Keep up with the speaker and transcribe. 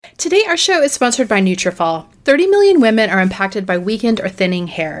Today, our show is sponsored by Nutrafol. 30 million women are impacted by weakened or thinning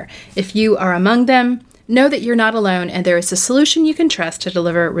hair. If you are among them, know that you're not alone and there is a solution you can trust to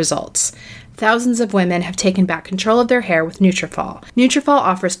deliver results. Thousands of women have taken back control of their hair with Nutrafol. Nutrafol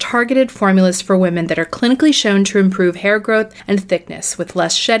offers targeted formulas for women that are clinically shown to improve hair growth and thickness with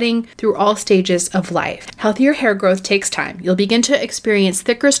less shedding through all stages of life. Healthier hair growth takes time. You'll begin to experience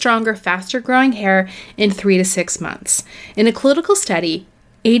thicker, stronger, faster growing hair in 3 to 6 months. In a clinical study,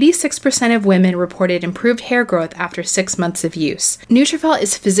 86% of women reported improved hair growth after 6 months of use. Nutrafol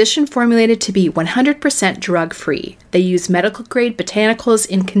is physician formulated to be 100% drug-free. They use medical-grade botanicals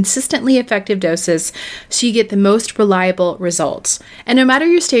in consistently effective doses, so you get the most reliable results. And no matter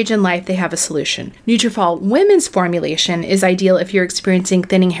your stage in life, they have a solution. Nutrafol Women's formulation is ideal if you're experiencing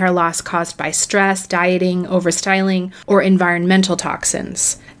thinning hair loss caused by stress, dieting, overstyling, or environmental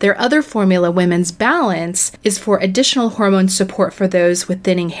toxins. Their other formula, Women's Balance, is for additional hormone support for those with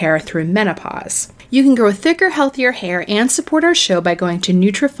thinning hair through menopause. You can grow thicker, healthier hair and support our show by going to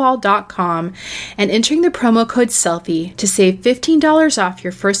Nutrafol.com and entering the promo code SELFIE to save $15 off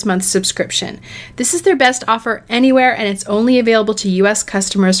your first month's subscription. This is their best offer anywhere, and it's only available to U.S.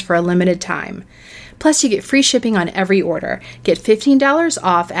 customers for a limited time. Plus, you get free shipping on every order. Get $15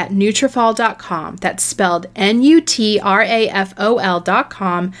 off at Nutrafol.com. That's spelled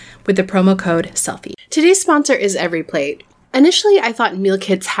Nutrafol.com with the promo code SELFIE. Today's sponsor is EveryPlate. Initially, I thought meal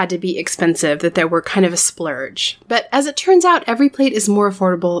kits had to be expensive, that they were kind of a splurge. But as it turns out, EveryPlate is more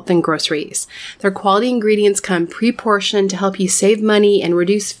affordable than groceries. Their quality ingredients come pre-portioned to help you save money and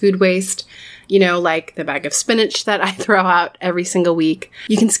reduce food waste. You know, like the bag of spinach that I throw out every single week.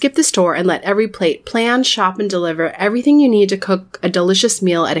 You can skip the store and let EveryPlate plan, shop, and deliver everything you need to cook a delicious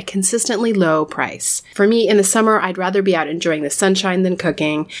meal at a consistently low price. For me, in the summer, I'd rather be out enjoying the sunshine than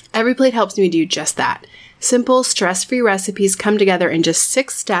cooking. EveryPlate helps me do just that. Simple, stress-free recipes come together in just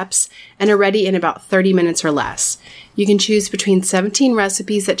 6 steps and are ready in about 30 minutes or less. You can choose between 17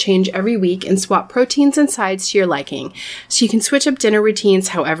 recipes that change every week and swap proteins and sides to your liking, so you can switch up dinner routines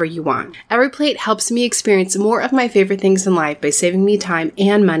however you want. EveryPlate helps me experience more of my favorite things in life by saving me time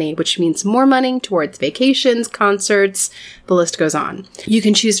and money, which means more money towards vacations, concerts, the list goes on. You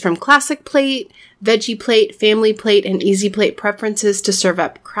can choose from classic plate, veggie plate, family plate, and easy plate preferences to serve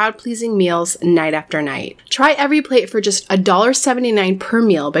up crowd-pleasing meals night after night. Try EveryPlate for just $1.79 per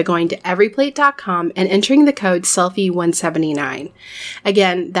meal by going to everyplate.com and entering the code SELFIE179.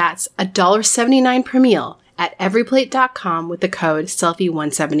 Again, that's $1.79 per meal at everyplate.com with the code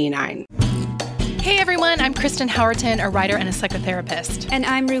SELFIE179. Hey everyone, I'm Kristen Howerton, a writer and a psychotherapist. And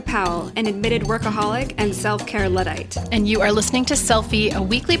I'm Rue Powell, an admitted workaholic and self-care Luddite. And you are listening to Selfie, a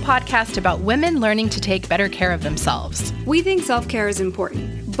weekly podcast about women learning to take better care of themselves. We think self-care is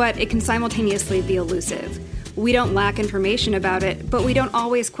important, but it can simultaneously be elusive. We don't lack information about it, but we don't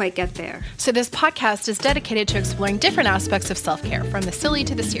always quite get there. So this podcast is dedicated to exploring different aspects of self-care, from the silly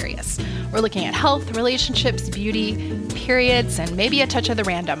to the serious. We're looking at health, relationships, beauty, periods, and maybe a touch of the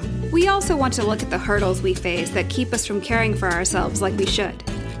random. We also want to look at the hurdles we face that keep us from caring for ourselves like we should.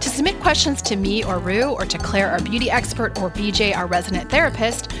 To submit questions to me or Rue, or to Claire, our beauty expert, or BJ, our resident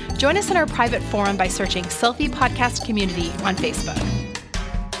therapist, join us in our private forum by searching Selfie Podcast Community on Facebook.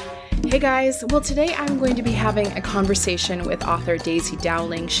 Hey guys, well today I'm going to be having a conversation with author Daisy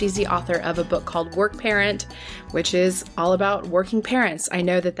Dowling. She's the author of a book called Work Parent, which is all about working parents. I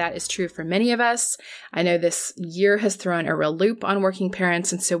know that that is true for many of us. I know this year has thrown a real loop on working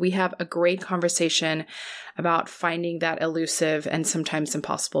parents, and so we have a great conversation about finding that elusive and sometimes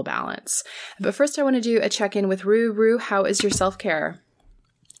impossible balance. But first I want to do a check-in with Rue. Rue, how is your self-care?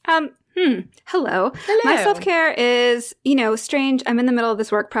 Hello. My self-care is, strange. I'm in the middle of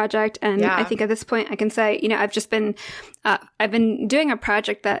this work project, and I think at this point I can say, I've been doing a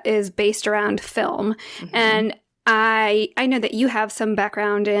project that is based around film, and I know that you have some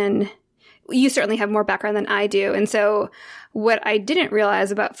background you certainly have more background than I do, and so what I didn't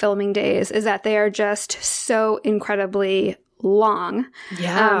realize about filming days is that they are just so incredibly long.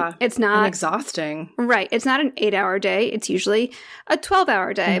 Yeah. It's not and exhausting. Right. It's not an 8-hour day. It's usually a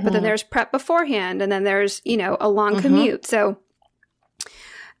 12-hour day, but then there's prep beforehand, and then there's, a long commute. So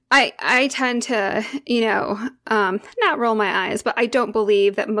I tend to, not roll my eyes, but I don't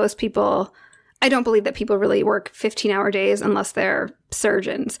believe that people really work 15-hour days unless they're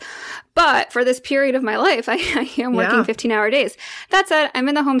surgeons. But for this period of my life, I am working 15-hour days. That said, I'm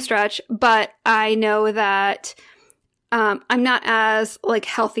in the home stretch, but I know that I'm not as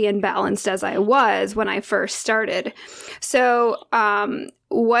healthy and balanced as I was when I first started. So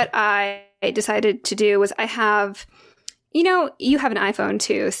what I decided to do was I have, you have an iPhone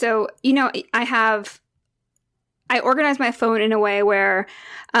too. So, I have I organize my phone in a way where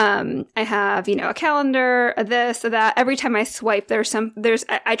I have, a calendar, a this, a that. Every time I swipe,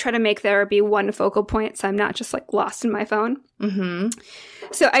 I try to make there be one focal point so I'm not just like lost in my phone. Mm-hmm.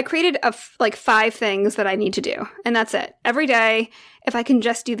 So I created 5 things that I need to do, and that's it. Every day, if I can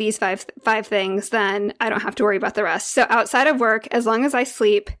just do these five things, then I don't have to worry about the rest. So outside of work, as long as I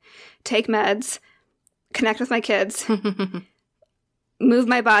sleep, take meds, connect with my kids, move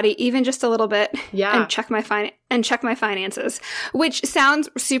my body even just a little bit, and check my finances, which sounds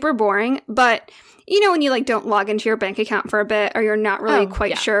super boring, but when you like don't log into your bank account for a bit, or you're not really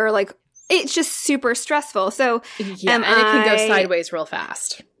quite sure, like it's just super stressful. So and it can go sideways real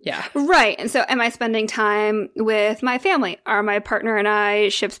fast. Yeah. Right. And so am I spending time with my family? Are my partner and I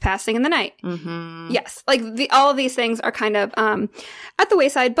ships passing in the night? Mm-hmm. Yes. Like all of these things are kind of at the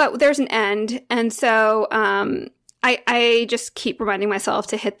wayside, but there's an end. And so I just keep reminding myself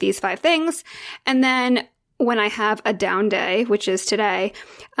to hit these 5 things. And then when I have a down day, which is today,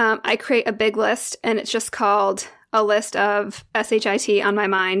 I create a big list, and it's just called a list of SHIT on my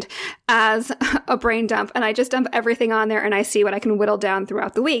mind as a brain dump. And I just dump everything on there, and I see what I can whittle down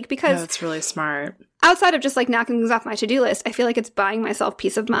throughout the week, because that's really smart. Outside of just like knocking things off my to-do list, I feel like it's buying myself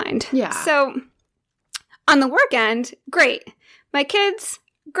peace of mind. Yeah. So on the work end, great. My kids,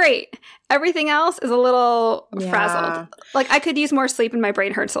 great. Everything else is a little frazzled. Like I could use more sleep and my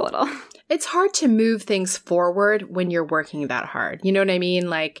brain hurts a little. It's hard to move things forward when you're working that hard. You know what I mean?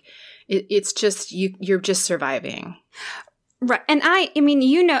 Like it's just, you're just surviving. Right. And I mean,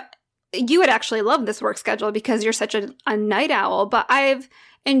 you would actually love this work schedule because you're such a night owl, but I've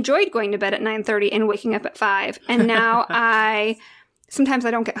enjoyed going to bed at 9:30 and waking up at 5. And now sometimes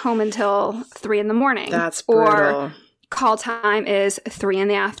I don't get home until 3 in the morning. That's brutal. Or call time is 3 in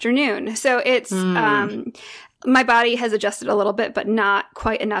the afternoon. So it's, my body has adjusted a little bit, but not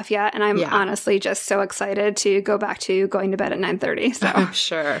quite enough yet. And I'm honestly just so excited to go back to going to bed at 9:30. So I'm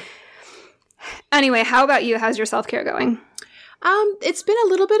sure. Anyway, how about you? How's your self-care going? It's been a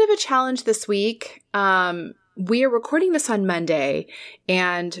little bit of a challenge this week. We are recording this on Monday,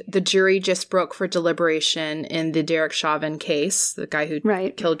 and the jury just broke for deliberation in the Derek Chauvin case, the guy who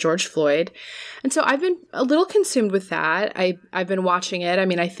killed George Floyd. And so I've been a little consumed with that. I've been watching it. I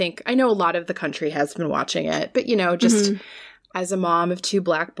mean, I know a lot of the country has been watching it, but, just as a mom of 2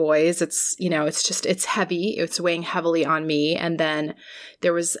 Black boys, it's heavy. It's weighing heavily on me. And then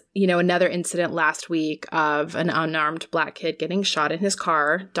there was, another incident last week of an unarmed Black kid getting shot in his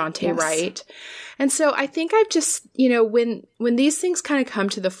car, Dante Wright. And so I think I've just, when these things kind of come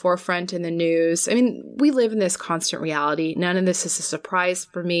to the forefront in the news, I mean, we live in this constant reality. None of this is a surprise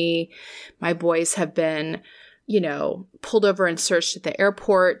for me. My boys have been pulled over and searched at the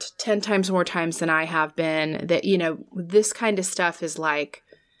airport 10 times more times than I have been. That, this kind of stuff is like,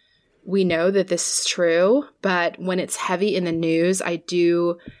 we know that this is true, but when it's heavy in the news, I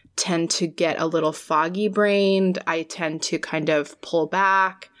do tend to get a little foggy brained. I tend to kind of pull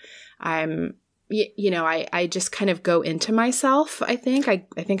back. I just kind of go into myself, I think. I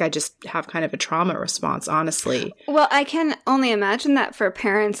think I just have kind of a trauma response, honestly. Well, I can only imagine that for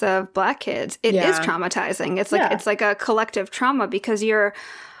parents of Black kids, it is traumatizing. It's like a collective trauma because you're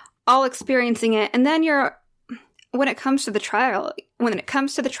all experiencing it. And then when it comes to the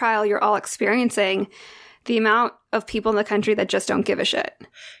trial, you're all experiencing the amount of people in the country that just don't give a shit.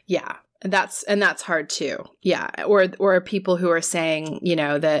 Yeah. And that's hard too. Yeah. Or people who are saying,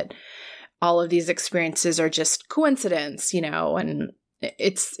 that all of these experiences are just coincidence, and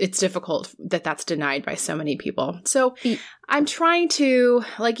it's difficult that that's denied by so many people. So I'm trying to,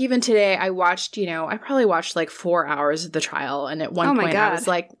 like, even today I watched, I probably watched like 4 hours of the trial. And at one point I was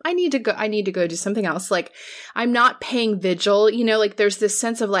like, I need to go do something else. Like, I'm not paying vigil, like there's this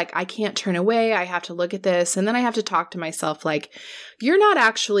sense of like, I can't turn away. I have to look at this. And then I have to talk to myself like, you're not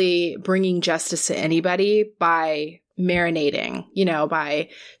actually bringing justice to anybody by marinating, by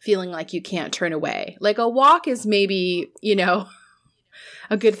feeling like you can't turn away. Like a walk is maybe,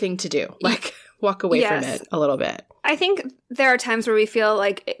 a good thing to do. Like walk away from it a little bit. I think there are times where we feel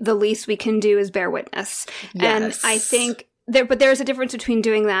like the least we can do is bear witness. Yes. And I think there's a difference between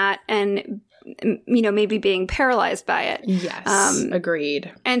doing that and maybe being paralyzed by it. Yes.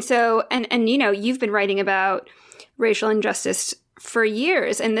 Agreed. And so, and you've been writing about racial injustice for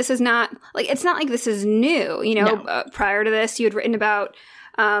years, and this is not like, it's not like this is new, no. Prior to this, you had written about,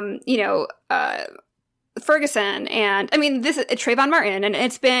 Ferguson, and I mean, this is Trayvon Martin, and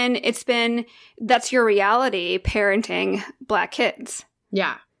it's been, that's your reality parenting Black kids.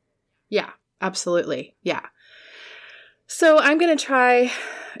 Yeah. Yeah, absolutely. Yeah. So I'm going to try,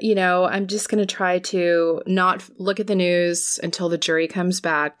 I'm just going to try to not look at the news until the jury comes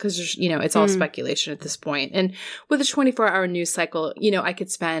back because, it's all speculation at this point. And with a 24-hour news cycle, I could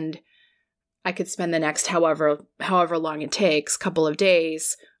spend the next however long it takes, couple of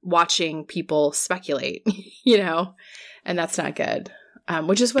days, watching people speculate, and that's not good,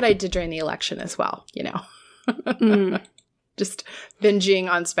 which is what I did during the election as well, just binging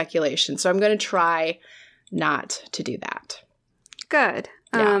on speculation. So I'm going to try not to do that. Good.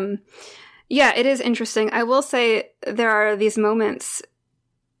 Yeah. It is interesting. I will say there are these moments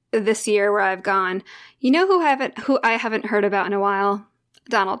this year where I've gone, who I haven't heard about in a while?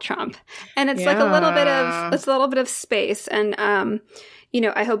 Donald Trump. And it's like a little bit of space. And,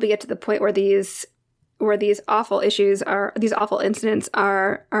 I hope we get to the point where these awful incidents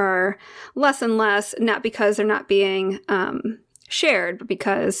are less and less, not because they're not being shared, but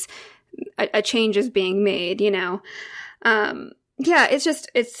because a change is being made, it's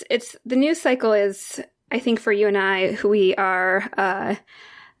the news cycle is, I think for you and I, who we are,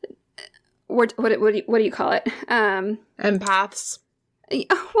 what do you call it? Empaths.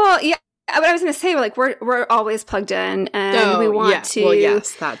 Well, yeah, but I was going to say, we're always plugged in, and we want to. Well,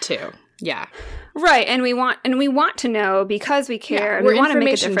 yes, that too. Yeah. Right, and we want to know because we care, and we want to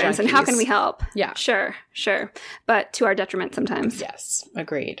make a difference. Junkies. And how can we help? Yeah, sure, but to our detriment sometimes. Yes,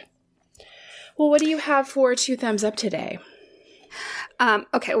 agreed. Well, what do you have for 2 thumbs up today?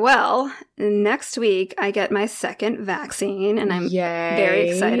 Okay, well, next week I get my second vaccine, and I'm very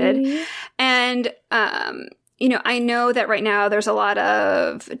excited. And I know that right now there's a lot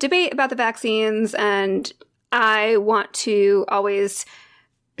of debate about the vaccines, and I want to always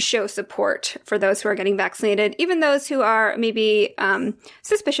show support for those who are getting vaccinated, even those who are maybe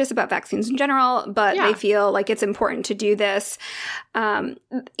suspicious about vaccines in general, but they feel like it's important to do this.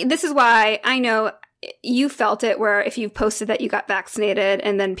 This is why I know you felt it, where if you've posted that you got vaccinated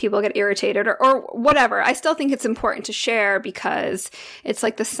and then people get irritated or whatever, I still think it's important to share because it's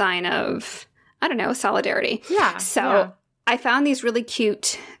like the sign of, I don't know, solidarity. Yeah. So I found these really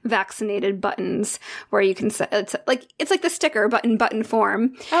cute vaccinated buttons where you can set, it's like the sticker button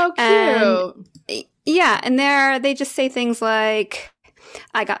form. Oh, cute. And they just say things like,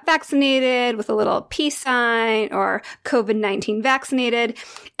 I got vaccinated with a little peace sign, or COVID-19 vaccinated.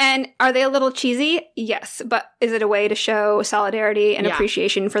 And are they a little cheesy? Yes. But is it a way to show solidarity and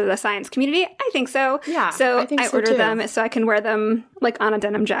appreciation for the science community? I think so. Yeah. So I ordered them so I can wear them on a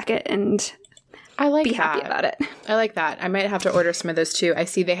denim jacket and be happy about it. I like that. I might have to order some of those too. I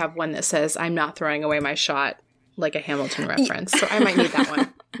see they have one that says, I'm not throwing away my shot, like a Hamilton reference. So I might need that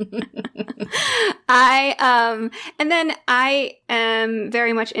one. And then I am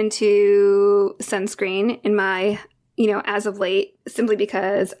very much into sunscreen in my, as of late, simply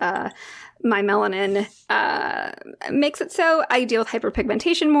because my melanin makes it so I deal with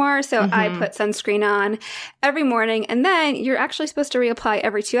hyperpigmentation more. So I put sunscreen on every morning, and then you're actually supposed to reapply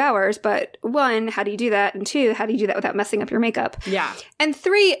every 2 hours. But 1, how do you do that? And 2, how do you do that without messing up your makeup? Yeah. And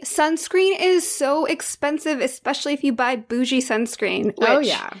 3, sunscreen is so expensive, especially if you buy bougie sunscreen.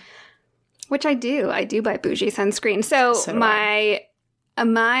 Which I do. I do buy bougie sunscreen. So my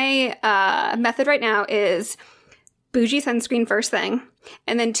method right now is bougie sunscreen first thing.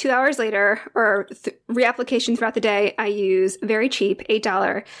 And then 2 hours later, or reapplication throughout the day, I use very cheap,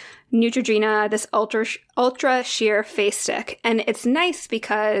 $8 Neutrogena, this ultra sheer face stick. And it's nice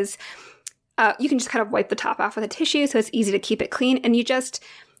because you can just kind of wipe the top off with a tissue, so it's easy to keep it clean. And you just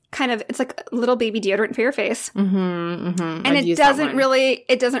it's like a little baby deodorant for your face. And it doesn't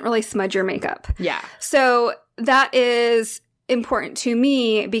really smudge your makeup. Yeah. So that is important to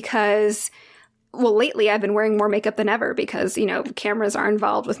me because, well, lately I've been wearing more makeup than ever because, cameras are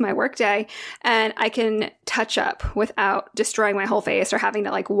involved with my workday, and I can touch up without destroying my whole face or having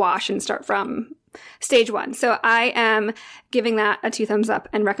to wash and start from stage 1. So I am giving that a 2 thumbs up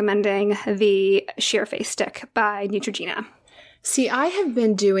and recommending the Sheer Face Stick by Neutrogena. See, I have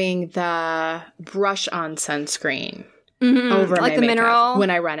been doing the brush-on sunscreen over my the makeup mineral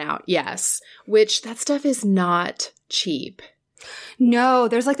when I run out. Yes, which that stuff is not cheap. No,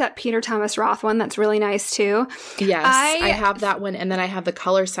 there's that Peter Thomas Roth one that's really nice too. Yes, I have that one, and then I have the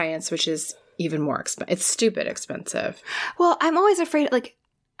Color Science, which is even more expensive. It's stupid expensive. Well, I'm always afraid,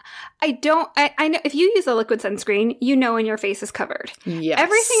 I know if you use a liquid sunscreen, when your face is covered. Yes.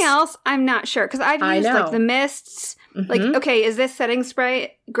 Everything else, I'm not sure, because I've used the mists. Like, okay, is this setting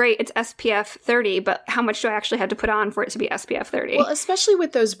spray? Great, it's SPF 30, but how much do I actually have to put on for it to be SPF 30? Well, especially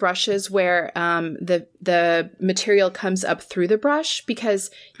with those brushes where the material comes up through the brush,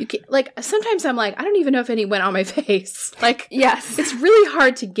 because you can, like, sometimes I'm like, I don't even know if any went on my face. Like, yes, it's really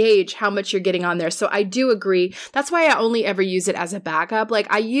hard to gauge how much you're getting on there. So I do agree. That's why I only ever use it as a backup. Like,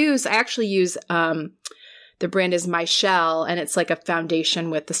 I actually use the brand is Michelle, and it's like a foundation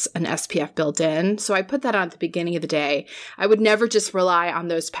with an SPF built in. So I put that on at the beginning of the day. I would never just rely on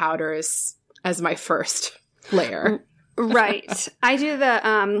those powders as my first layer. Right. I do the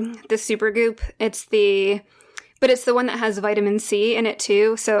Supergoop. But it's the one that has vitamin C in it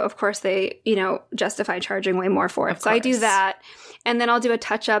too. So of course they, justify charging way more for it. So I do that, and then I'll do a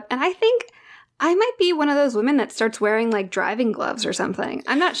touch up. And I think I might be one of those women that starts wearing like driving gloves or something.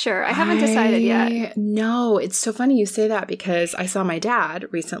 I'm not sure. I haven't decided yet. No, it's so funny you say that, because I saw my dad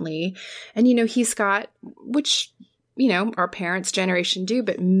recently, and he's got, which, our parents' generation do,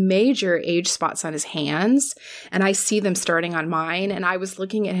 but major age spots on his hands. And I see them starting on mine. And I was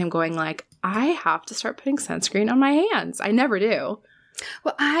looking at him going like, I have to start putting sunscreen on my hands. I never do.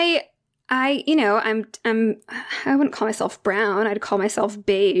 Well, I wouldn't call myself brown. I'd call myself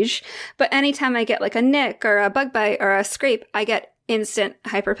beige. But anytime I get like a nick or a bug bite or a scrape, I get instant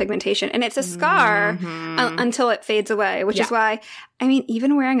hyperpigmentation. And it's a scar until it fades away, which is why,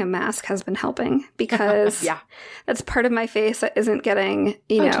 even wearing a mask has been helping, because that's part of my face that isn't getting,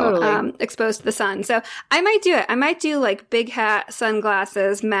 totally. Exposed to the sun. So I might do it. I might do like big hat,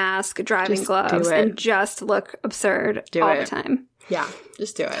 sunglasses, mask, driving gloves, and just look absurd all the time. Yeah,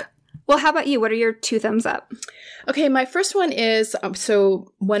 just do it. Well, how about you? What are your 2 thumbs up? Okay, my first one is,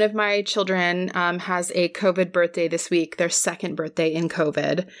 so one of my children has a COVID birthday this week, their second birthday in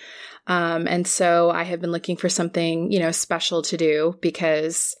COVID. And so I have been looking for something, special to do,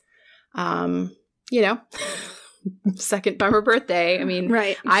 because, second bummer birthday.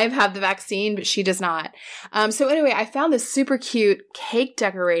 Right. I've had the vaccine, but she does not. So anyway, I found this super cute cake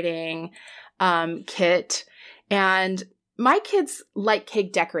decorating kit, and my kids like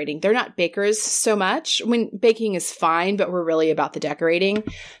cake decorating. They're not bakers so much. Baking is fine, but we're really about the decorating.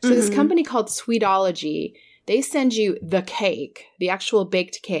 So this company called Sweetology, they send you the cake, the actual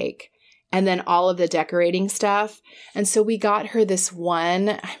baked cake, and then all of the decorating stuff. And so we got her this one.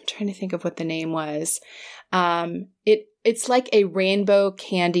 I'm trying to think of what the name was. It's like a rainbow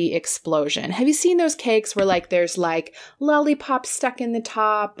candy explosion. Have you seen those cakes where like there's like lollipops stuck in the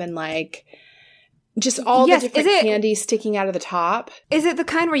top and like just all the different candy sticking out of the top? Is it the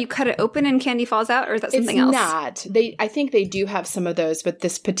kind where you cut it open and candy falls out, or is that something else? It's not. I think they do have some of those, but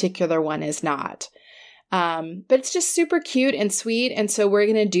this particular one is not. But it's just super cute and sweet, and so we're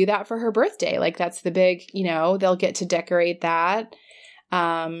going to do that for her birthday. Like, that's the big, they'll get to decorate that.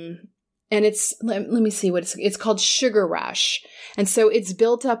 And it's, let me see what it's called, Sugar Rush. And so it's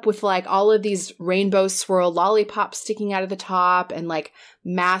built up with like all of these rainbow swirl lollipops sticking out of the top and like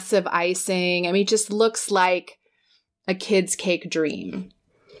massive icing. It just looks like a kid's cake dream.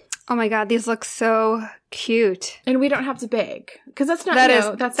 Oh my God, these look so cute. And we don't have to bake, because that's not, that is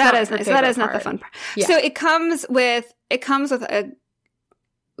nice. That is not the fun part. Yeah. So it comes with a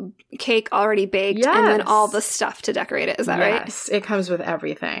cake already baked, and then all the stuff to decorate it. Is that right? Yes, it comes with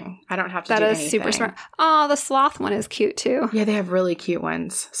everything. I don't have to do anything. That is super smart. Oh, the sloth one is cute too. Yeah, they have really cute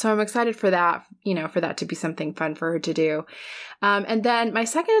ones. So I'm excited for that, for that to be something fun for her to do. And then my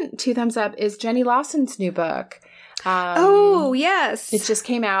second 2 thumbs up is Jenny Lawson's new book. Oh, yes. It just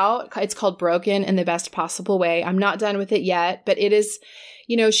came out. It's called Broken in the Best Possible Way. I'm not done with it yet, but it is,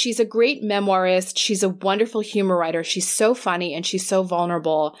 she's a great memoirist. She's a wonderful humor writer. She's so funny and she's so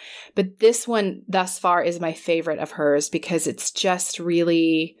vulnerable. But this one thus far is my favorite of hers, because it's just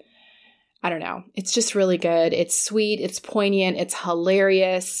really, I don't know. It's just really good. It's sweet. It's poignant. It's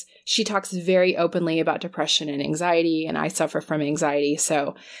hilarious. She talks very openly about depression and anxiety, and I suffer from anxiety.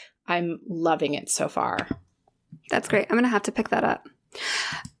 So I'm loving it so far. That's great. I'm going to have to pick that up.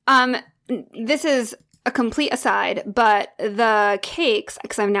 This is a complete aside, but the cakes,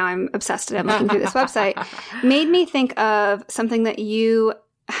 because I'm obsessed and I'm looking through this website, made me think of something that you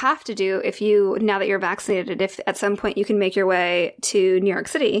have to do now that you're vaccinated, if at some point you can make your way to New York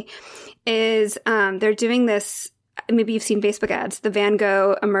City, is they're doing this, maybe you've seen Facebook ads, the Van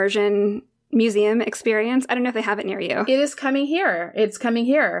Gogh Immersion Museum experience. I don't know if they have it near you. It is coming here. It's coming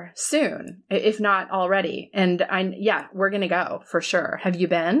here soon, if not already. And we're going to go for sure. Have you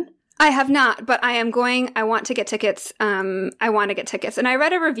been? I have not, but I am going. I want to get tickets. And I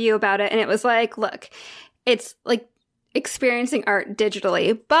read a review about it, and it was like, look, it's like experiencing art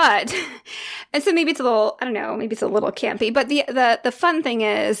digitally, but, and so maybe it's a little, I don't know, maybe it's a little campy, but the fun thing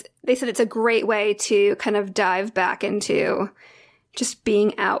is they said it's a great way to kind of dive back into just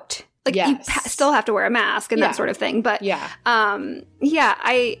being out. Like you still have to wear a mask and that sort of thing. But I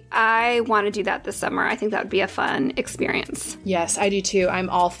want to do that this summer. I think that would be a fun experience. Yes, I do too. I'm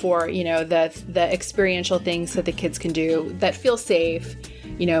all for, the experiential things that the kids can do that feel safe,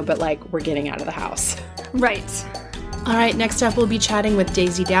 but like we're getting out of the house. Right. All right, next up we'll be chatting with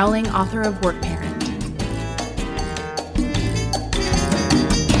Daisy Dowling, author of Work Parent.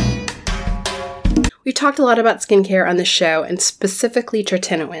 We've talked a lot about skincare on the show, and specifically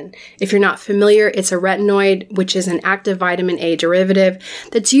tretinoin. If you're not familiar, it's a retinoid, which is an active vitamin A derivative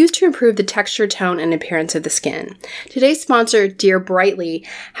that's used to improve the texture, tone, and appearance of the skin. Today's sponsor, Dear Brightly,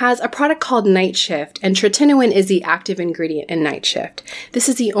 has a product called Night Shift, and tretinoin is the active ingredient in Night Shift. This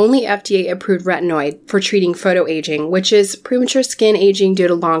is the only FDA-approved retinoid for treating photoaging, which is premature skin aging due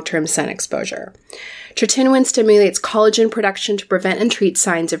to long-term sun exposure. Tretinoin stimulates collagen production to prevent and treat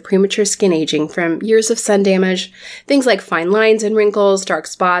signs of premature skin aging from years of sun damage, things like fine lines and wrinkles, dark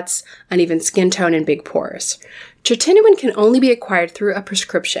spots, uneven skin tone, and big pores. Tretinoin can only be acquired through a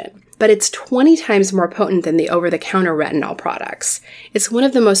prescription, but it's 20 times more potent than the over-the-counter retinol products. It's one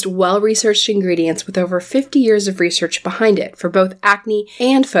of the most well-researched ingredients with over 50 years of research behind it for both acne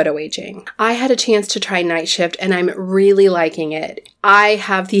and photoaging. I had a chance to try Night Shift, and I'm really liking it. I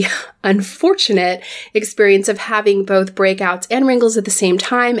have the unfortunate experience of having both breakouts and wrinkles at the same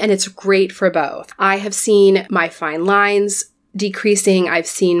time, and it's great for both. I have seen my fine lines decreasing, I've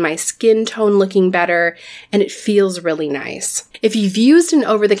seen my skin tone looking better, and it feels really nice. If you've used an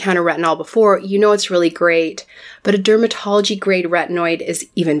over-the-counter retinol before, you know it's really great, but a dermatology-grade retinoid is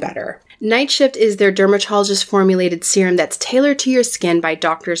even better. Night Shift is their dermatologist-formulated serum that's tailored to your skin by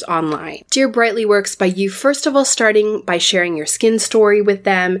doctors online. Dear Brightly works by you first of all starting by sharing your skin story with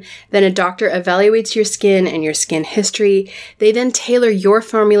them, then a doctor evaluates your skin and your skin history. They then tailor your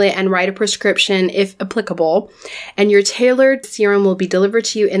formula and write a prescription if applicable, and your tailored serum will be delivered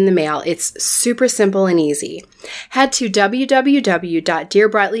to you in the mail. It's super simple and easy. Head to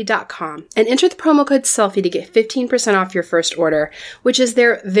www.dearbrightly.com and enter the promo code SELFIE to get 15% off your first order, which is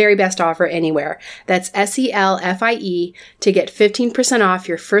their very best offer anywhere. That's SELFIE to get 15% off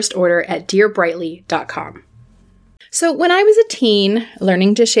your first order at dearbrightly.com. So when I was a teen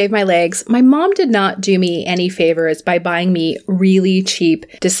learning to shave my legs, my mom did not do me any favors by buying me really cheap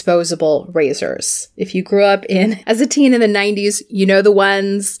disposable razors. If you grew up as a teen in the 90s, you know the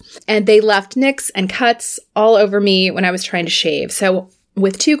ones, and they left nicks and cuts all over me when I was trying to shave. So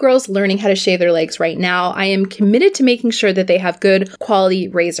with two girls learning how to shave their legs right now, I am committed to making sure that they have good quality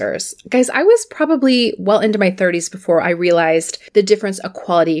razors. Guys, I was probably well into my 30s before I realized the difference a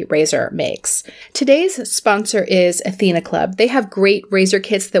quality razor makes. Today's sponsor is Athena Club. They have great razor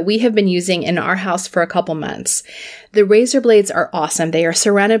kits that we have been using in our house for a couple months. The razor blades are awesome. They are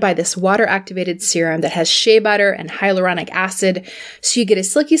surrounded by this water-activated serum that has shea butter and hyaluronic acid, so you get a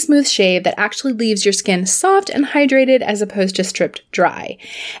silky smooth shave that actually leaves your skin soft and hydrated as opposed to stripped dry.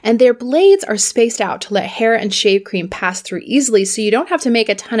 And their blades are spaced out to let hair and shave cream pass through easily, so you don't have to make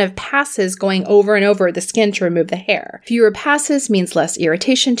a ton of passes going over and over the skin to remove the hair. Fewer passes means less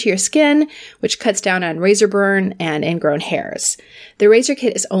irritation to your skin, which cuts down on razor burn and ingrown hairs. The razor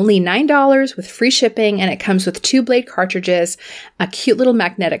kit is only $9 with free shipping, and it comes with 2 blade cartridges, a cute little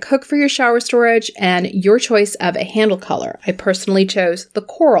magnetic hook for your shower storage, and your choice of a handle color. I personally chose the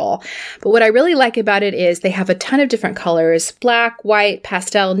coral, but what I really like about it is they have a ton of different colors: black, white,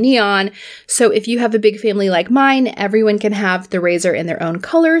 pastel, neon. So if you have a big family like mine, everyone can have the razor in their own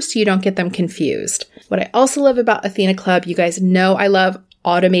color so you don't get them confused. What I also love about Athena Club, you guys know I love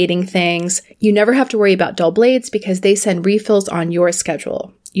automating things. You never have to worry about dull blades because they send refills on your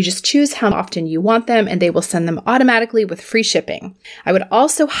schedule. You just choose how often you want them, and they will send them automatically with free shipping. I would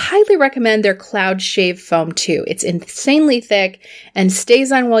also highly recommend their Cloud Shave Foam too. It's insanely thick and stays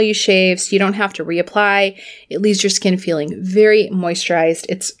on while you shave, so you don't have to reapply. It leaves your skin feeling very moisturized.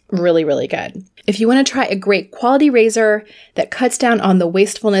 It's really, really good. If you want to try a great quality razor that cuts down on the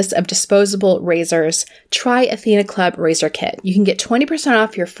wastefulness of disposable razors, try Athena Club Razor Kit. You can get 20%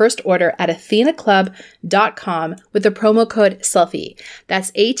 off your first order at athenaclub.com with the promo code SELFIE.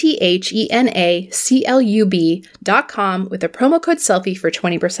 That's ATHENACLUB.com with the promo code SELFIE for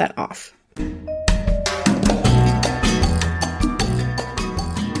 20% off.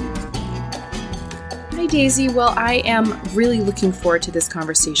 Hi, Daisy. Well, I am really looking forward to this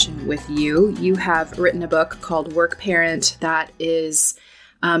conversation with you. You have written a book called Work Parent that is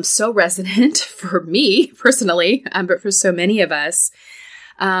so resonant for me personally, but for so many of us.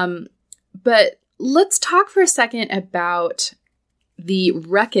 But let's talk for a second about the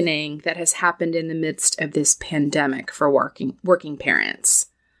reckoning that has happened in the midst of this pandemic for working parents.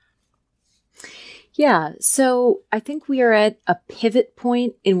 Yeah, so I think we are at a pivot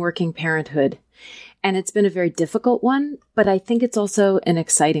point in working parenthood, and it's been a very difficult one, but I think it's also an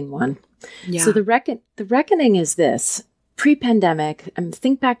exciting one. Yeah. So the reckoning is this. Pre-pandemic,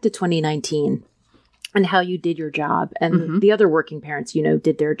 think back to 2019 and how you did your job, and the other working parents,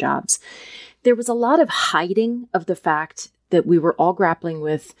 did their jobs. There was a lot of hiding of the fact that we were all grappling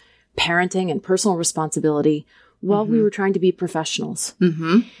with parenting and personal responsibility while we were trying to be professionals.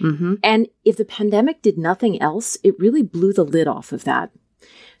 And if the pandemic did nothing else, it really blew the lid off of that.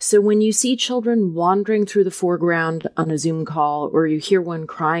 So when you see children wandering through the foreground on a Zoom call, or you hear one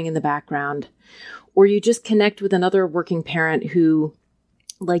crying in the background, or you just connect with another working parent who,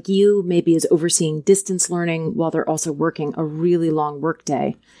 like you, maybe is overseeing distance learning while they're also working a really long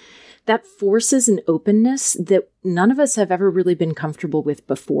workday, that forces an openness that none of us have ever really been comfortable with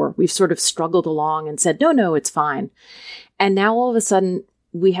before. We've sort of struggled along and said, no, it's fine. And now all of a sudden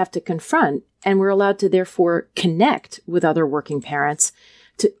we have to confront, and we're allowed to therefore connect with other working parents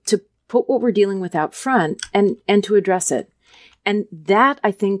to put what we're dealing with out front and to address it. And that,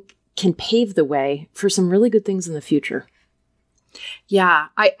 I think, can pave the way for some really good things in the future. Yeah,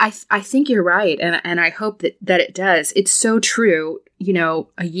 I think you're right. And I hope that it does. It's so true.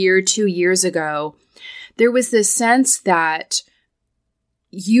 A year, 2 years ago, there was this sense that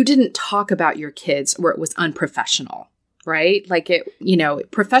you didn't talk about your kids, or it was unprofessional, right? Like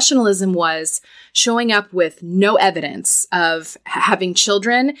professionalism was showing up with no evidence of having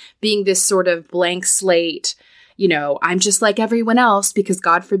children, being this sort of blank slate. I'm just like everyone else because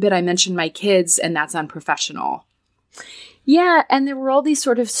God forbid I mention my kids, and that's unprofessional. Yeah. And there were all these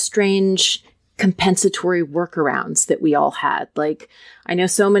sort of strange compensatory workarounds that we all had. Like, I know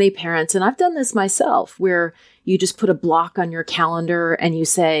so many parents, and I've done this myself, where you just put a block on your calendar and you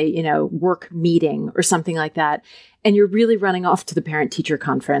say, work meeting or something like that. And you're really running off to the parent-teacher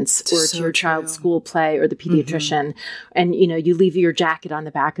conference or to your child's school play or the pediatrician. And, you leave your jacket on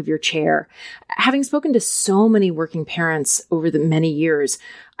the back of your chair. Having spoken to so many working parents over the many years,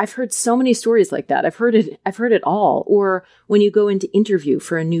 I've heard so many stories like that. I've heard it all. Or when you go into interview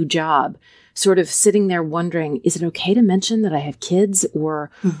for a new job, sort of sitting there wondering, is it okay to mention that I have kids? Or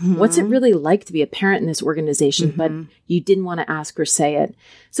what's it really like to be a parent in this organization? But you didn't want to ask or say it.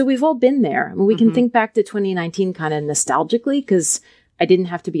 So we've all been there. I mean, we can think back to 2019 kind of nostalgically, because I didn't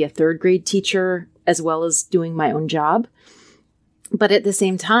have to be a third grade teacher as well as doing my own job. But at the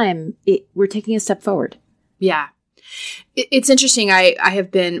same time, we're taking a step forward. Yeah. It's interesting. I have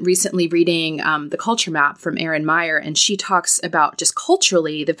been recently reading The Culture Map from Erin Meyer, and she talks about just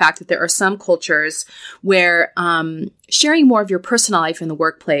culturally the fact that there are some cultures where sharing more of your personal life in the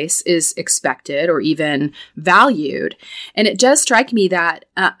workplace is expected or even valued. And it does strike me that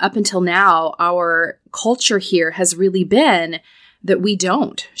up until now, our culture here has really been that we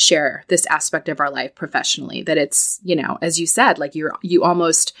don't share this aspect of our life professionally, that it's, as you said, like you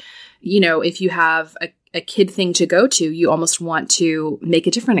almost, if you have a kid thing to go to, you almost want to make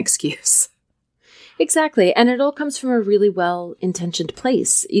a different excuse. Exactly. And it all comes from a really well-intentioned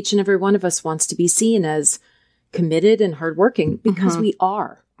place. Each and every one of us wants to be seen as committed and hardworking because we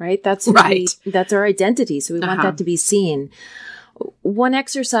are, right? That's that's our identity. So we want that to be seen. One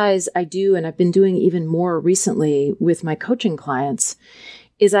exercise I do, and I've been doing even more recently with my coaching clients,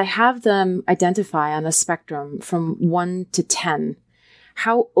 is I have them identify on a spectrum from 1 to 10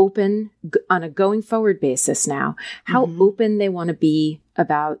 how open, on a going forward basis now, how open they want to be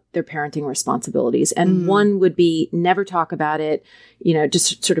about their parenting responsibilities. And 1 would be never talk about it,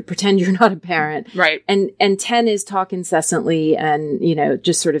 just sort of pretend you're not a parent. Right. And 10 is talk incessantly and,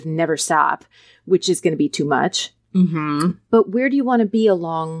 just sort of never stop, which is going to be too much. But where do you want to be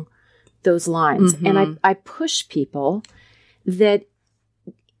along those lines? And I push people that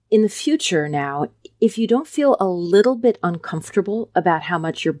in the future now, if you don't feel a little bit uncomfortable about how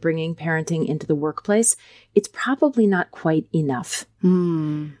much you're bringing parenting into the workplace, it's probably not quite enough.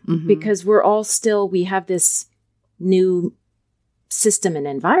 Because we have this new system and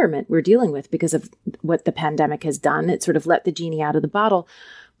environment we're dealing with because of what the pandemic has done. It sort of let the genie out of the bottle,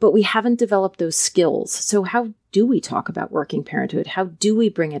 but we haven't developed those skills. So how do we talk about working parenthood? How do we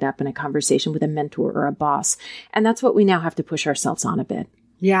bring it up in a conversation with a mentor or a boss? And that's what we now have to push ourselves on a bit.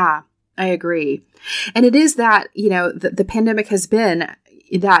 Yeah, I agree. And it is that, the pandemic has been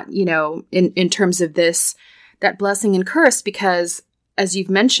that, in terms of this, that blessing and curse, because as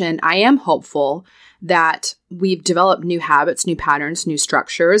you've mentioned, I am hopeful that we've developed new habits, new patterns, new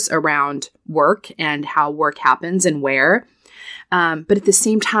structures around work and how work happens and where. But at the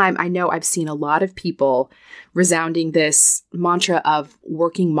same time, I know I've seen a lot of people resounding this mantra of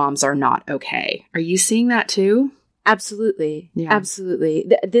working moms are not okay. Are you seeing that too? Absolutely. Yeah. Absolutely.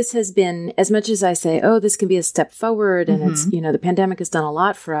 This has been, as much as I say, oh, this can be a step forward and it's, the pandemic has done a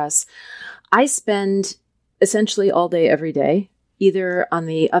lot for us. I spend essentially all day, every day, either on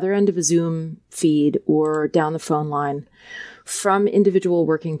the other end of a Zoom feed or down the phone line from individual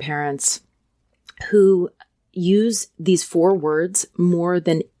working parents who use these 4 words more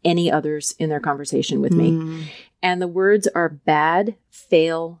than any others in their conversation with me. And the words are bad,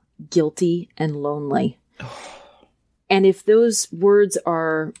 fail, guilty, and lonely. And if those words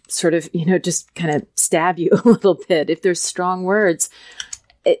are sort of, just kind of stab you a little bit, if they're strong words,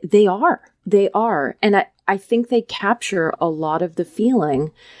 they are. And I think they capture a lot of the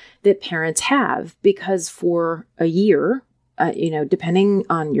feeling that parents have because for a year, depending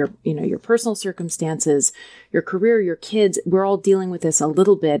on your personal circumstances, your career, your kids, we're all dealing with this a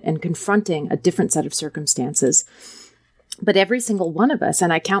little bit and confronting a different set of circumstances. But every single one of us,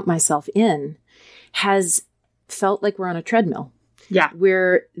 and I count myself in, has felt like we're on a treadmill. Yeah.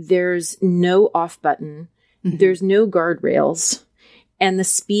 Where there's no off button, there's no guardrails, and the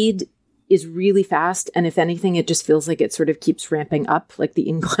speed is really fast. And if anything, it just feels like it sort of keeps ramping up, like the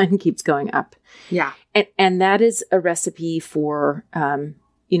incline keeps going up. Yeah. And that is a recipe for,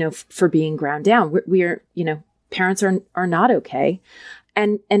 for being ground down. We're parents are not okay.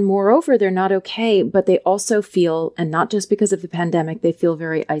 And moreover, they're not okay, but they also feel, and not just because of the pandemic, they feel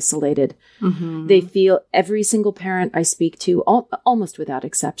very isolated. They feel, every single parent I speak to, almost without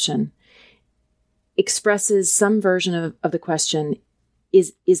exception, expresses some version of the question,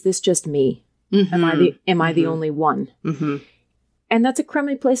 is this just me? Am I the only one? And that's a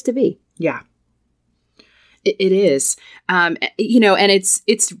crummy place to be. Yeah. It is. And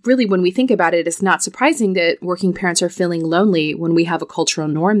it's really, when we think about it, it's not surprising that working parents are feeling lonely when we have a cultural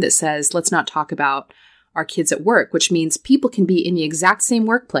norm that says, let's not talk about our kids at work, which means people can be in the exact same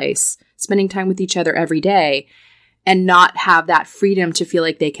workplace, spending time with each other every day, and not have that freedom to feel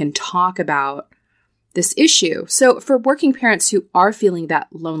like they can talk about this issue. So for working parents who are feeling that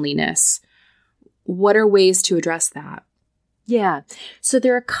loneliness, what are ways to address that? Yeah. So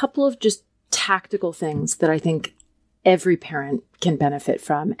there are a couple of just tactical things that I think every parent can benefit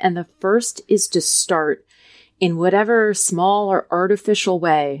from. And the first is to start in whatever small or artificial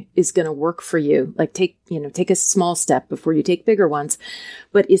way is going to work for you. Like take a small step before you take bigger ones,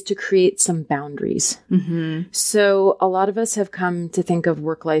 but is to create some boundaries. So a lot of us have come to think of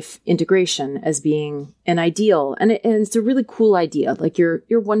work-life integration as being an ideal. And it's a really cool idea. Like you're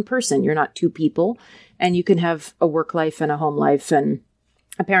one person, you're not 2 people, and you can have a work life and a home life and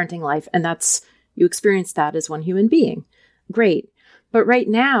a parenting life. And you experience that as one human being. Great. But right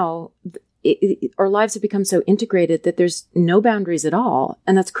now, our lives have become so integrated that there's no boundaries at all.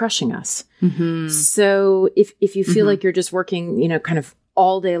 And that's crushing us. So if you feel like you're just working, kind of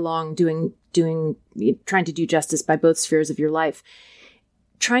all day long trying to do justice by both spheres of your life,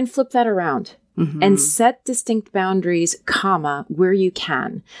 try and flip that around. And set distinct boundaries, where you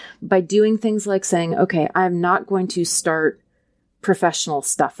can, by doing things like saying, okay, I'm not going to start professional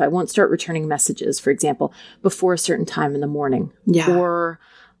stuff. I won't start returning messages, for example, before a certain time in the morning. Yeah. Or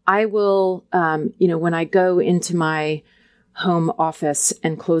I will, when I go into my home office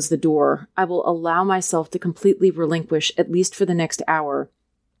and close the door, I will allow myself to completely relinquish, at least for the next hour,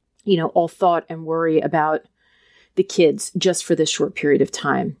 all thought and worry about the kids just for this short period of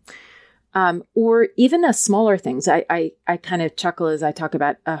time. Or even smaller things. I kind of chuckle as I talk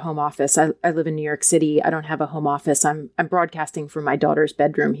about a home office. I live in New York City. I don't have a home office. I'm broadcasting from my daughter's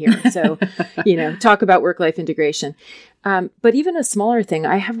bedroom here. So, talk about work-life integration. But even a smaller thing,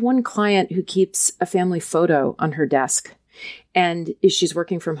 I have one client who keeps a family photo on her desk, and she's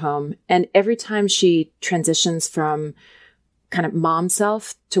working from home. And every time she transitions from kind of mom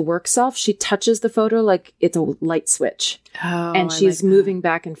self to work self, she touches the photo like it's a light switch. And she's moving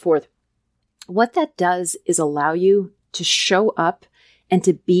back and forth. What that does is allow you to show up and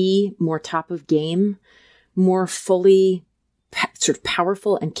to be more top of game, more fully sort of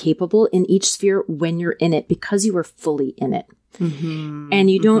powerful and capable in each sphere when you're in it, because you are fully in it. And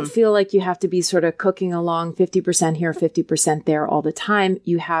you don't feel like you have to be sort of cooking along 50% here, 50% there all the time.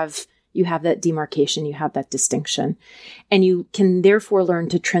 You have that demarcation, you have that distinction, and you can therefore learn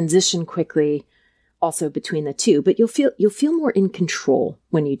to transition quickly also between the two, but you'll feel more in control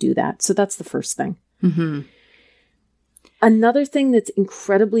when you do that. So that's the first thing. Another thing that's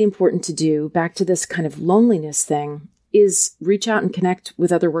incredibly important to do, back to this kind of loneliness thing, is reach out and connect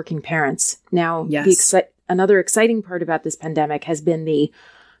with other working parents. Now, another exciting part about this pandemic has been the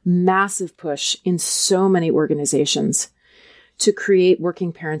massive push in so many organizations to create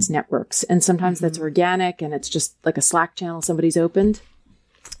working parents networks. And sometimes that's organic and it's just like a Slack channel somebody's opened.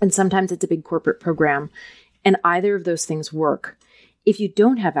 And sometimes it's a big corporate program. And either of those things work. If you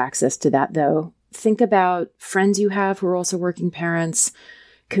don't have access to that, though, think about friends you have who are also working parents,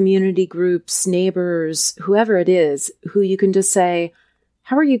 community groups, neighbors, whoever it is, who you can just say,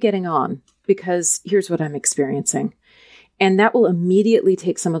 how are you getting on? Because here's what I'm experiencing. And that will immediately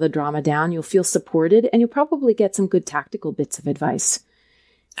take some of the drama down. You'll feel supported and you'll probably get some good tactical bits of advice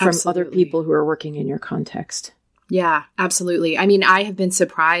from other people who are working in your context. Yeah, absolutely. I mean, I have been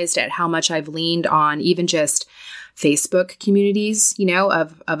surprised at how much I've leaned on even just Facebook communities,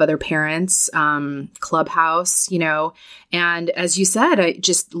 of other parents, Clubhouse, and as you said,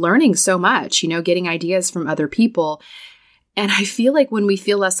 just learning so much, getting ideas from other people. And I feel like when we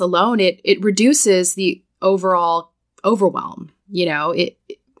feel less alone, it reduces the overall overwhelm, it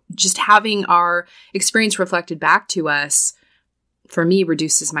just having our experience reflected back to us, for me,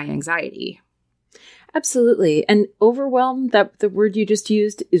 reduces my anxiety. Absolutely. And overwhelm, that the word you just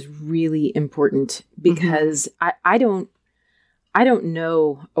used, is really important because I don't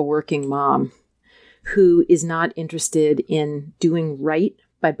know a working mom who is not interested in doing right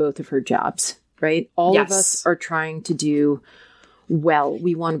by both of her jobs, right? All of us are trying to do well.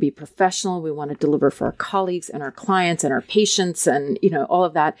 We want to be professional. We want to deliver for our colleagues and our clients and our patients and, all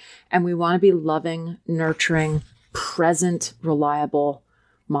of that. And we want to be loving, nurturing, present, reliable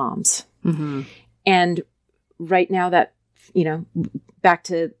moms. Mm-hmm. And right now that, back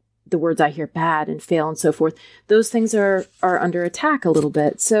to the words I hear, bad and fail and so forth, those things are under attack a little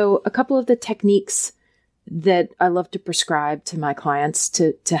bit. So a couple of the techniques that I love to prescribe to my clients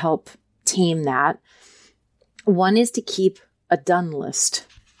to help tame that. One is to keep a done list.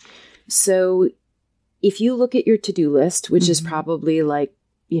 So if you look at your to-do list, which is probably like,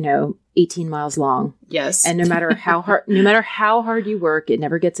 18 miles long. Yes. And no matter how hard you work, it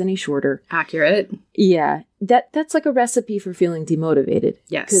never gets any shorter. Accurate. Yeah. That's like a recipe for feeling demotivated.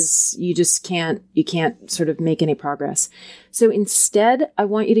 Yes. Because you can't sort of make any progress. So instead, I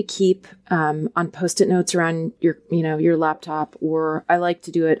want you to keep on Post-it notes around your laptop, or I like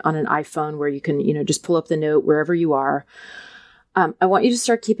to do it on an iPhone where you can, just pull up the note wherever you are. I want you to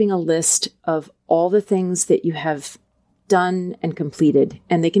start keeping a list of all the things that you have done and completed.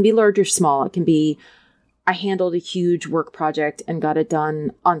 And they can be large or small. It can be, I handled a huge work project and got it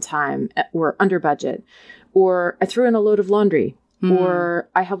done on time or under budget. Or I threw in a load of laundry. Or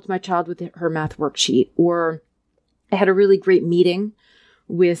I helped my child with her math worksheet. Or I had a really great meeting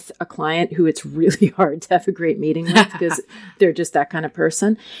with a client who it's really hard to have a great meeting with because they're just that kind of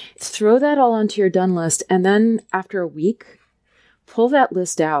person. Throw that all onto your done list. And then after a week, pull that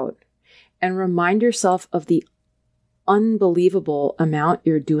list out and remind yourself of the unbelievable amount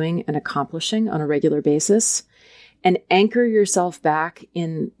you're doing and accomplishing on a regular basis, and anchor yourself back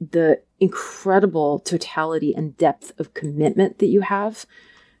in the incredible totality and depth of commitment that you have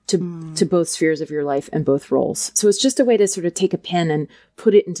to both spheres of your life and both roles. So it's just a way to sort of take a pen and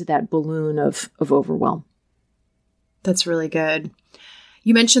put it into that balloon of overwhelm. That's really good.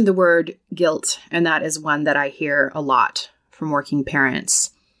 You mentioned the word guilt, and that is one that I hear a lot from working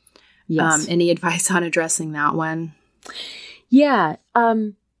parents. Yes. Any advice on addressing that one? Yeah.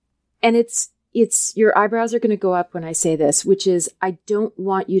 And it's your eyebrows are going to go up when I say this, which is, I don't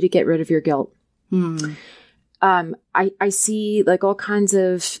want you to get rid of your guilt. I see like all kinds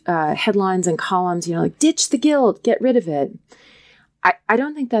of headlines and columns, like ditch the guilt, get rid of it. I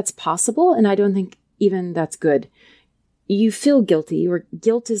don't think that's possible. And I don't think even that's good. You feel guilty, or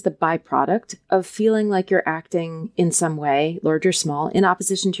guilt is the byproduct of feeling like you're acting in some way, large or small, in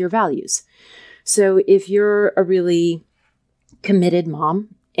opposition to your values. So if you're a really committed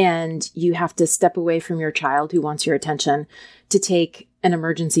mom and you have to step away from your child who wants your attention to take an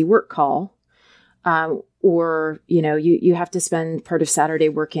emergency work call, or, you have to spend part of Saturday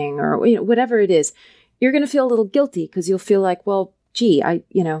working, or, whatever it is, you're going to feel a little guilty because you'll feel like, well, gee,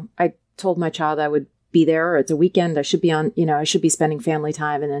 I told my child I would be there, or it's a weekend, I should be I should be spending family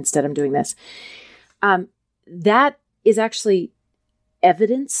time, and instead I'm doing this. That is actually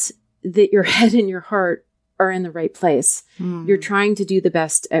evidence that your head and your heart are in the right place. You're trying to do the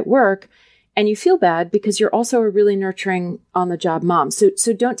best at work, and you feel bad because you're also a really nurturing on-the-job mom. So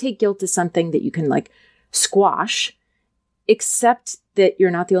don't take guilt as something that you can like squash, accept that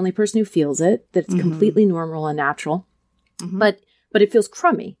you're not the only person who feels it, that it's completely normal and natural, but it feels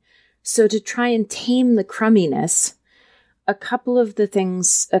crummy. So to try and tame the crumminess, a couple of the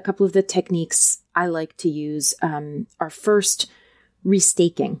techniques I like to use are first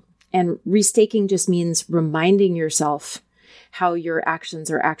restaking. And restaking just means reminding yourself how your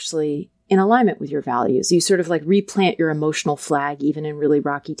actions are actually in alignment with your values. You sort of like replant your emotional flag, even in really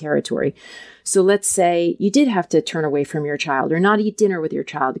rocky territory. So let's say you did have to turn away from your child or not eat dinner with your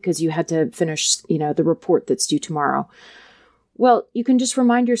child because you had to finish, the report that's due tomorrow. Well, you can just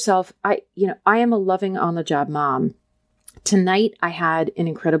remind yourself, I am a loving on-the-job mom. Tonight, I had an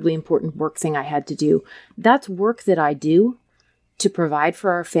incredibly important work thing I had to do. That's work that I do to provide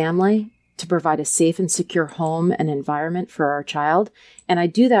for our family, to provide a safe and secure home and environment for our child. And I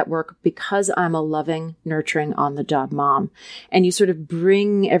do that work because I'm a loving, nurturing, on-the-job mom. And you sort of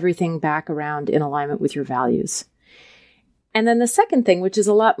bring everything back around in alignment with your values. And then the second thing, which is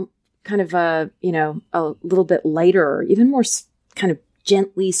a lot kind of a little bit lighter, even more kind of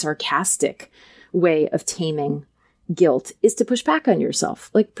gently sarcastic way of taming guilt, is to push back on yourself.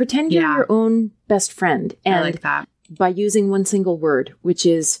 Like pretend you're your own best friend. And I like that. By using one single word, which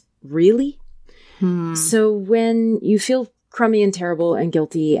is really. So when you feel crummy and terrible and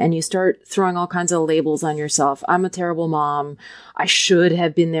guilty and you start throwing all kinds of labels on yourself, I'm a terrible mom, I should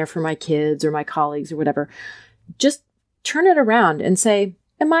have been there for my kids or my colleagues or whatever, just turn it around and say,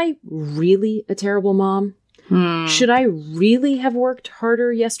 am I really a terrible mom? Should I really have worked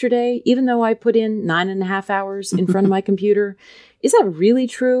harder yesterday, even though I put in 9.5 hours in front of my computer? Is that really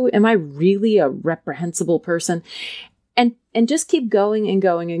true? Am I really a reprehensible person? And just keep going and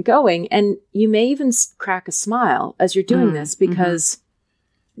going and going. And you may even crack a smile as you're doing this because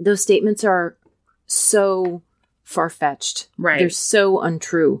those statements are so far-fetched. Right. They're so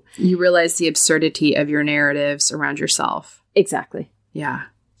untrue. You realize the absurdity of your narratives around yourself. Exactly. Yeah.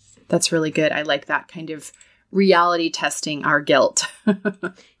 That's really good. I like that kind of reality testing our guilt.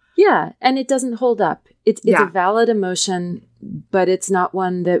 Yeah. And it doesn't hold up. It's a valid emotion, but it's not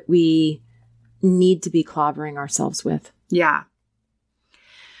one that we need to be clobbering ourselves with. Yeah.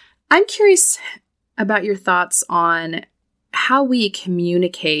 I'm curious about your thoughts on how we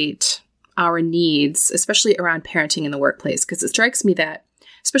communicate our needs, especially around parenting in the workplace, because it strikes me that,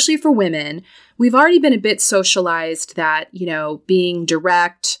 especially for women, we've already been a bit socialized that, being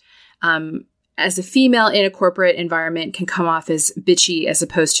direct, as a female in a corporate environment can come off as bitchy as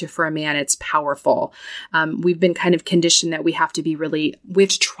opposed to for a man, it's powerful. We've been kind of conditioned that we have to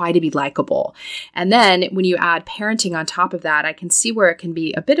try to be likable. And then when you add parenting on top of that, I can see where it can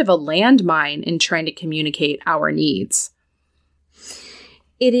be a bit of a landmine in trying to communicate our needs.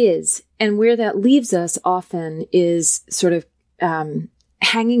 It is. And where that leaves us often is sort of,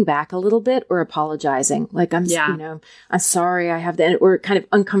 hanging back a little bit or apologizing. Like, I'm sorry I have that, or kind of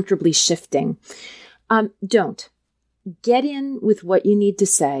uncomfortably shifting. Don't. Get in with what you need to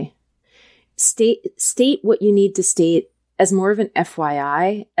say. State what you need to state as more of an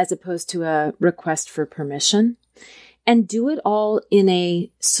FYI as opposed to a request for permission. And do it all in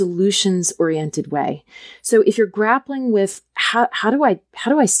a solutions-oriented way. So if you're grappling with how do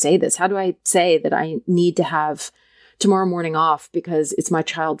I say this? How do I say that I need to have tomorrow morning off because it's my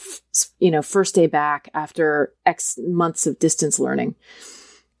child's, first day back after X months of distance learning?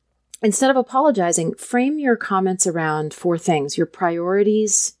 Instead of apologizing, frame your comments around 4 things: your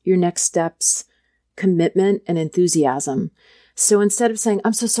priorities, your next steps, commitment, and enthusiasm. So instead of saying,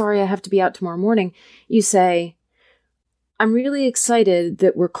 I'm so sorry I have to be out tomorrow morning, you say, I'm really excited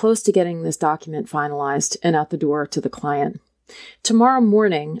that we're close to getting this document finalized and out the door to the client. Tomorrow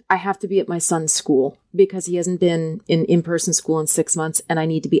morning, I have to be at my son's school because he hasn't been in in-person school in 6 months, and I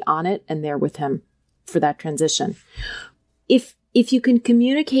need to be on it and there with him for that transition. If you can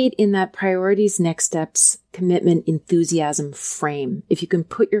communicate in that priorities, next steps, commitment, enthusiasm frame, if you can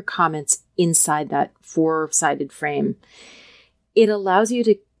put your comments inside that 4-sided frame, it allows you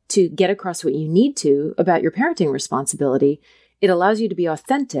to get across what you need to about your parenting responsibility. It allows you to be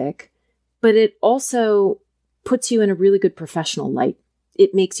authentic, but it also puts you in a really good professional light.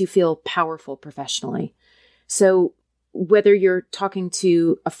 It makes you feel powerful professionally. So whether you're talking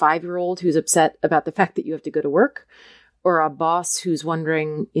to a 5-year-old who's upset about the fact that you have to go to work, or a boss who's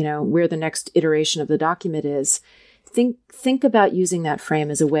wondering, where the next iteration of the document is, think about using that frame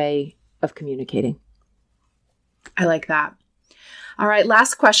as a way of communicating. I like that. All right,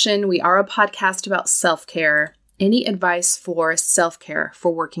 last question. We are a podcast about self-care. Any advice for self-care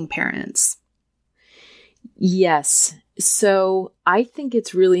for working parents? Yes. So I think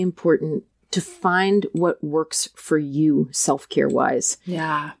it's really important to find what works for you self-care wise.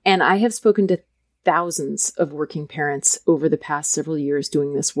 Yeah. And I have spoken to thousands of working parents over the past several years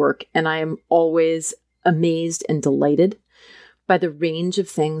doing this work, and I am always amazed and delighted by the range of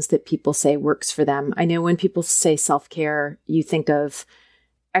things that people say works for them. I know when people say self-care, you think of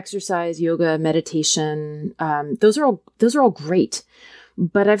exercise, yoga, meditation. Those are all great.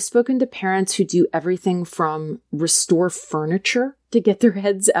 But I've spoken to parents who do everything from restore furniture to get their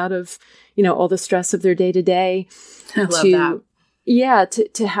heads out of, all the stress of their day to day. I love that. Yeah,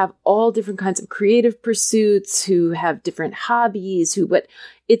 to have all different kinds of creative pursuits, who have different hobbies,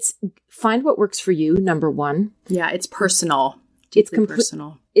 it's find what works for you, number one. Yeah, it's personal. It's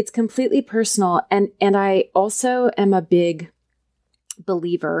personal. It's completely personal. And I also am a big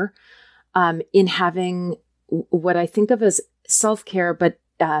believer in having what I think of as self-care, but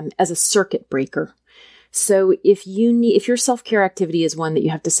as a circuit breaker. So if your self-care activity is one that you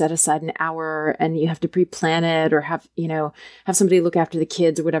have to set aside an hour and you have to pre-plan it or have somebody look after the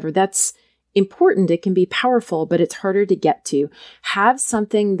kids or whatever, that's important. It can be powerful, but it's harder to get to. Have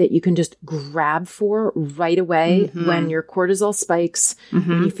something that you can just grab for right away when your cortisol spikes,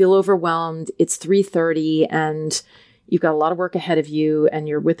 when you feel overwhelmed, it's 3:30 and you've got a lot of work ahead of you and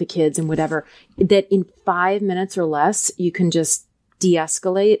you're with the kids and whatever, that in 5 minutes or less, you can just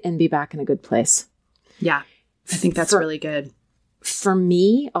de-escalate and be back in a good place. Yeah, I think that's really good. For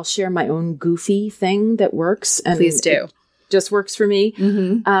me, I'll share my own goofy thing that works. And please do. It just works for me.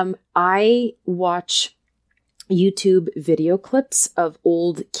 I watch YouTube video clips of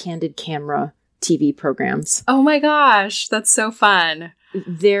old Candid Camera TV programs. Oh my gosh, that's so fun.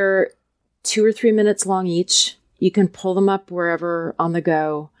 They're 2 or 3 minutes long each. You can pull them up wherever on the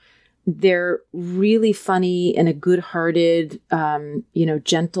go. They're really funny in a good-hearted,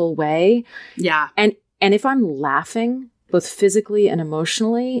 gentle way. Yeah. And if I'm laughing, both physically and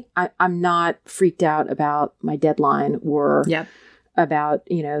emotionally, I'm not freaked out about my deadline or about,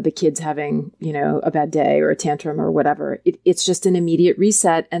 the kids having, a bad day or a tantrum or whatever. It's just an immediate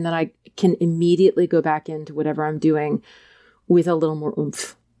reset. And then I can immediately go back into whatever I'm doing with a little more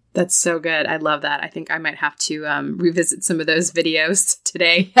oomph. That's so good. I love that. I think I might have to revisit some of those videos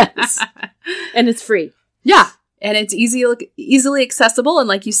today. Yes. And it's free. Yeah. And it's easily accessible. And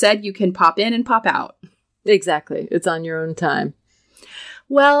like you said, you can pop in and pop out. Exactly. It's on your own time.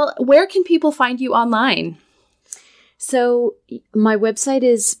 Well, where can people find you online? So my website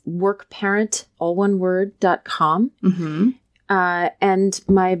is workparent.com. And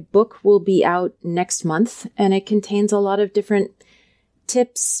my book will be out next month. And it contains a lot of different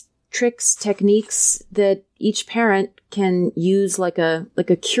tips, tricks, techniques that each parent can use like a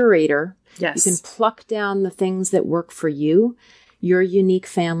curator. Yes. You can pluck down the things that work for you, your unique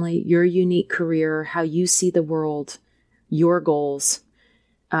family, your unique career, how you see the world, your goals,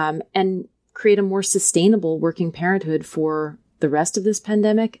 and create a more sustainable working parenthood for the rest of this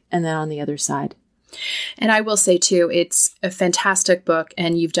pandemic and then on the other side. And I will say, too, it's a fantastic book,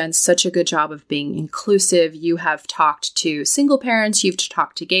 and you've done such a good job of being inclusive. You have talked to single parents, you've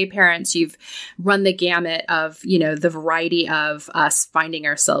talked to gay parents, you've run the gamut of, the variety of us finding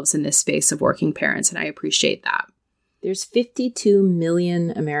ourselves in this space of working parents, and I appreciate that. There's 52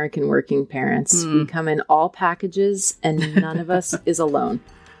 million American working parents. We come in all packages, and none of us is alone.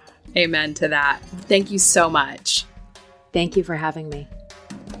 Amen to that. Thank you so much. Thank you for having me.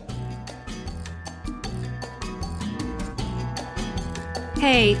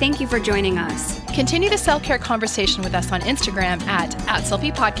 Hey, thank you for joining us. Continue the self-care conversation with us on Instagram at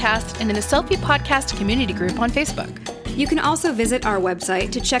Selfie Podcast and in the Selfie Podcast community group on Facebook. You can also visit our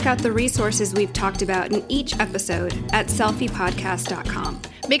website to check out the resources we've talked about in each episode at selfiepodcast.com.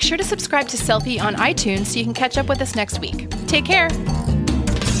 Make sure to subscribe to Selfie on iTunes so you can catch up with us next week. Take care.